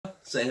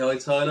Say hi,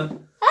 Tyler.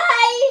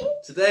 Hi!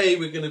 Today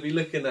we're going to be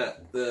looking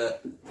at the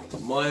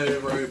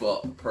MIO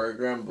Robot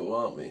programmable,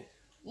 aren't we?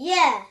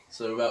 Yeah.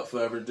 So without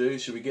further ado,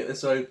 should we get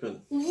this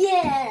open?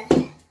 Yeah.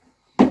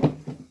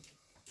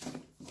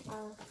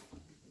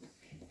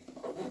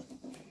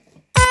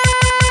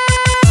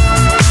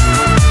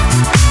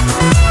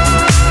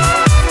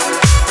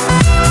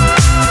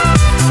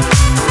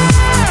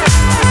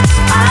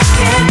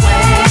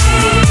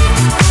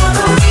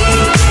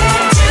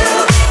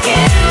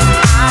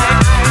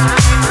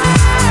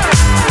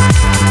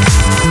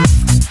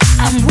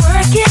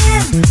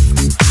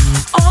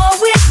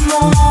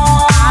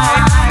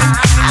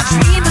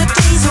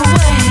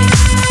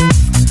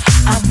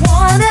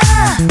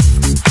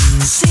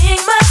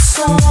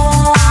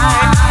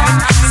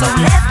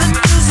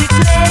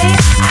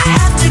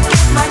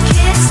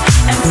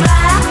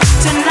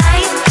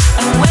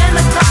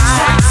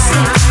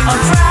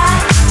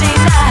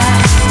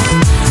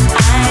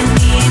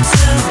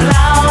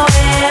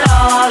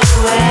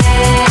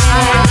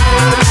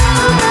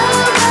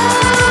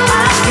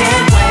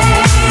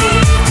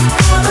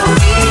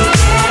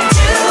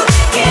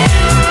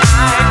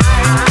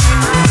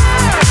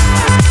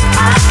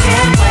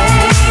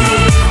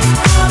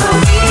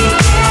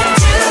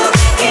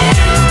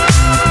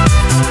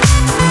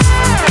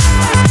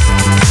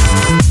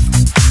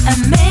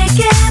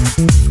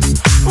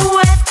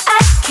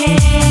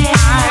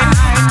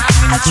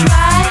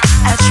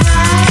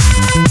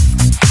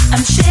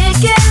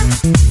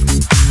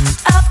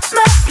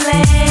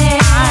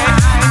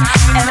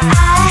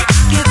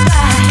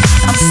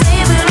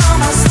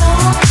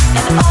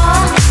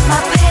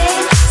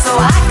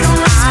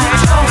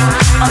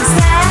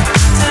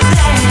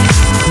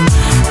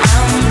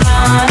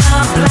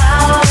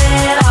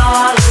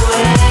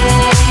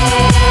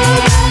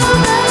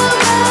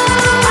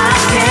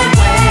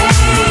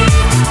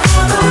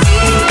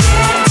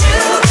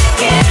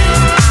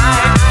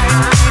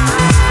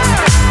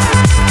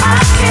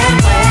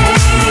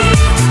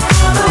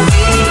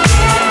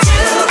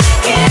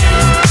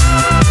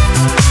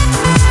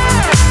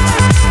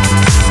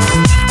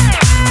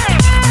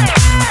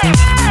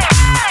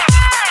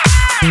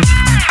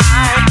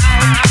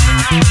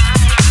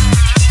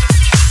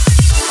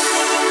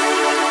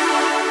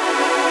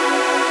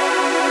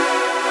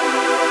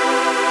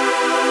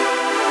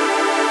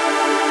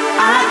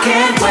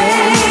 Can't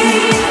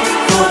wait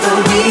for the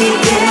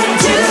weekend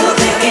to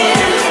begin.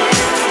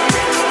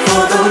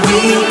 For the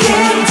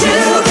weekend to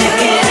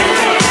begin.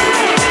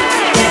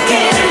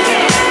 Begin.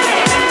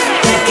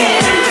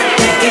 Begin.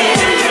 Begin.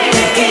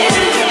 Begin.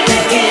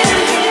 Begin.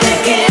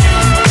 Begin.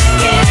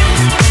 Begin.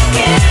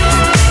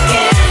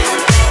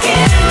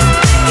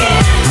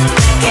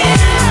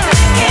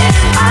 Begin.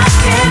 I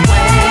can't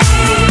wait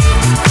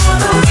for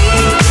the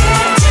weekend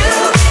to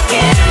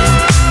begin.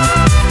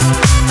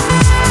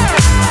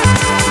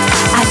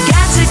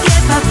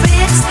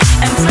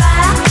 And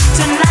fly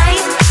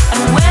tonight,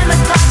 and when the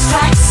clock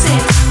strikes 6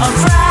 on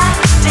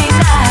Friday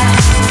night,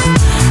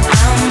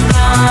 I'm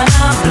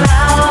gonna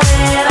blow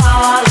it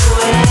all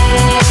away.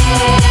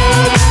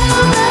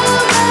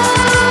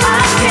 I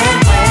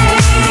can't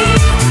wait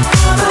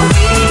for the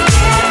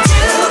weekend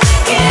to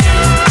begin.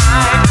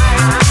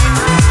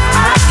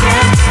 I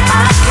can't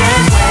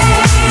wait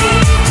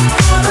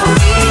for the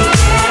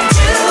weekend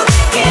to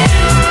begin.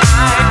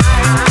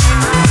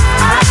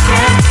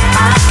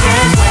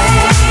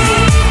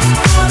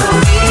 I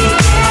can't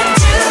wait.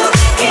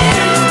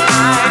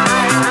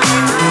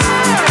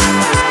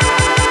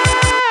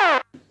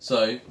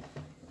 So,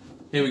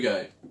 here we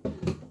go.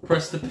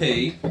 Press the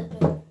P.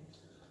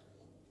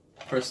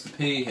 Press the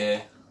P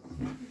here.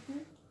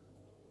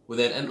 We'll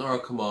then enter our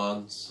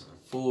commands.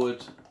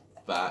 Forward,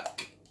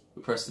 back.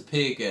 We press the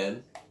P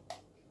again.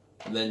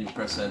 And then you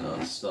press enter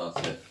to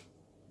start it.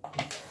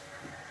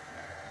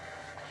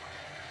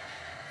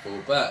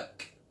 Forward,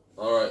 back.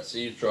 Alright, so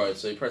you've tried.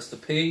 So you press the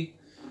P.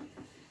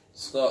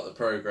 Start the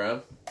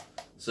program.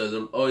 So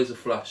the eyes are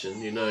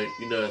flashing. You know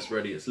it's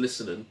ready. It's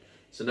listening.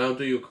 So now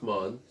do your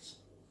commands.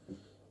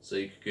 So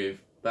you can go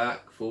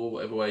back, forward,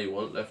 whatever way you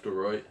want, left or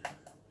right.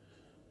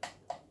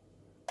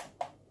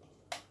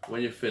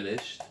 When you're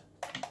finished,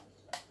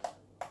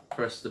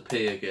 press the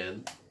P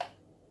again.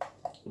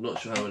 I'm not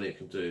sure how many it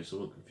can do, so I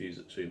won't confuse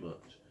it too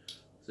much.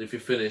 So if you're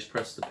finished,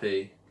 press the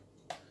P.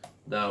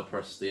 Now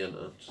press the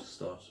enter to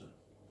start it.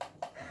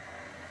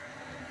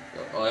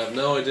 I have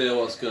no idea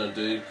what it's going to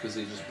do because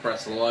he just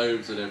pressed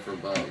loads of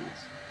different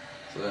buttons.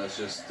 So that's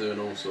just doing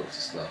all sorts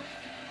of stuff.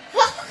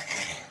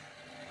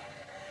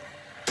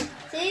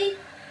 See?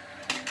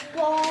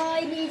 Why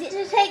I need it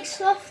to take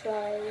stuff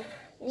though.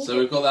 So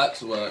we've got that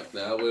to work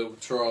now. We'll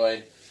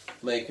try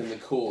making the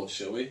core,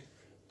 shall we?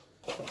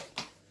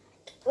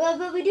 Well,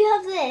 but we do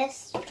have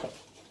this.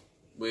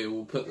 We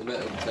will put the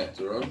metal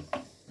detector on.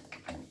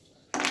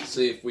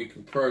 See if we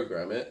can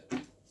program it.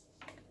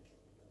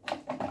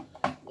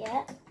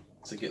 Yeah.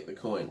 To get the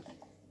coin.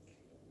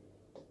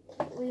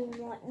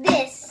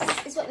 This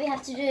is what we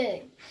have to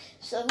do.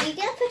 So we're going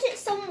to put it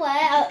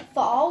somewhere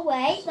far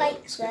away, so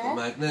like there. The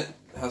magnet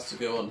has to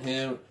go on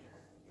here.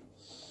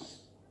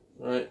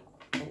 Right.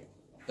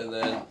 And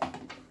then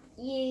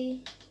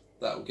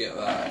that will get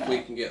that. If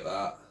we can get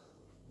that.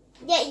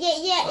 Yeah.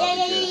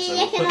 So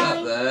we'll put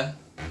that there.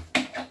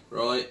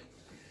 Right.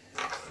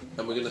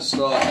 And we're going to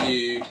start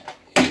you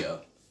here.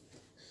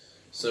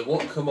 So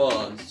what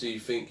commands do you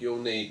think you'll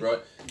need, right?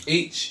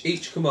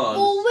 Each command...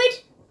 Forward,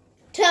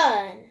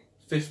 turn.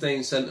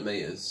 15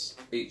 centimetres,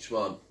 each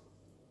one.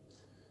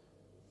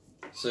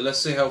 So let's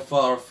see how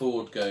far a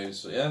forward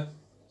goes, yeah?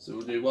 So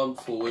we'll do one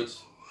forward.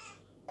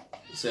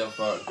 Let's see how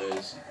far it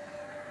goes.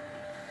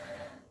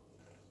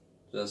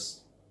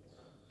 Just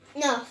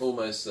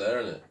almost there,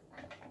 isn't it?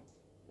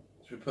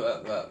 Should we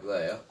put that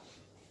there?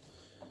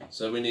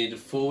 So we need a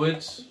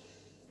forward,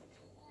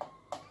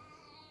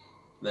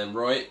 then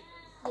right,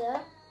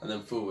 Yeah. and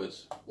then forward.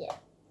 Yeah.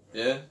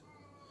 Yeah?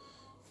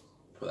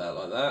 Put that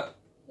like that.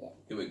 Yeah.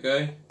 Here we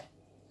go.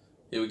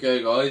 Here we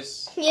go,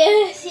 guys.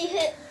 Yeah, see if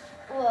it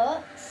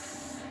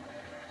works.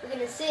 We're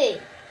going to see.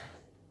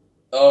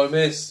 Oh,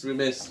 we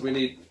missed. We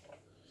need...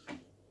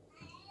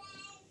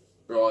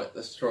 Right,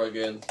 let's try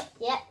again.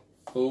 Yeah.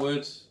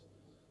 Forward,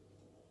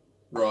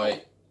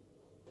 right,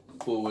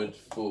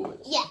 forward.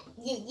 Yeah,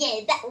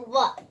 that'll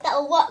work.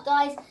 That'll work,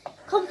 guys.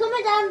 Comment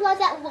down below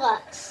that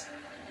works.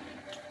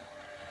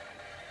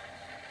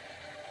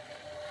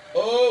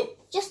 Oh!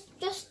 Just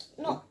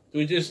not...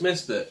 We just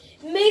missed it.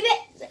 Move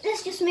it.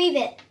 Let's just move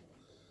it.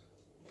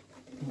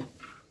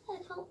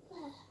 About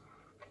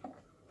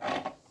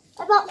there.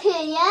 About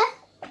here, yeah?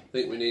 I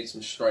think we need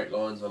some straight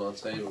lines on our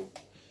table.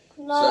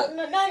 No,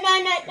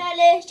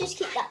 let's just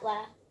keep that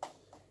there.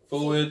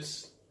 Forward,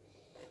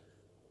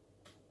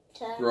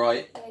 Turn.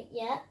 right,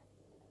 Yeah.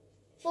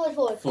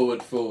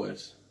 Forward.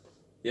 forward.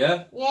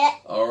 Yeah? Yeah.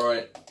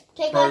 Alright.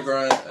 Okay,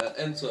 Program,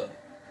 enter.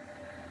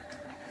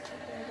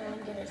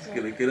 guys.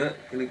 Gonna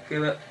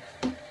get it.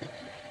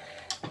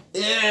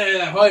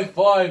 Yeah! High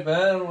five,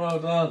 man. Well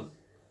done.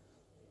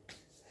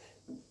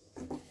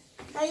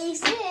 Now you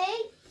see?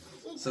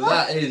 So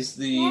that is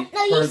the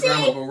No, you see?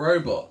 programmable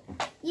robot.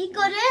 You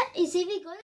got it? You see we got it?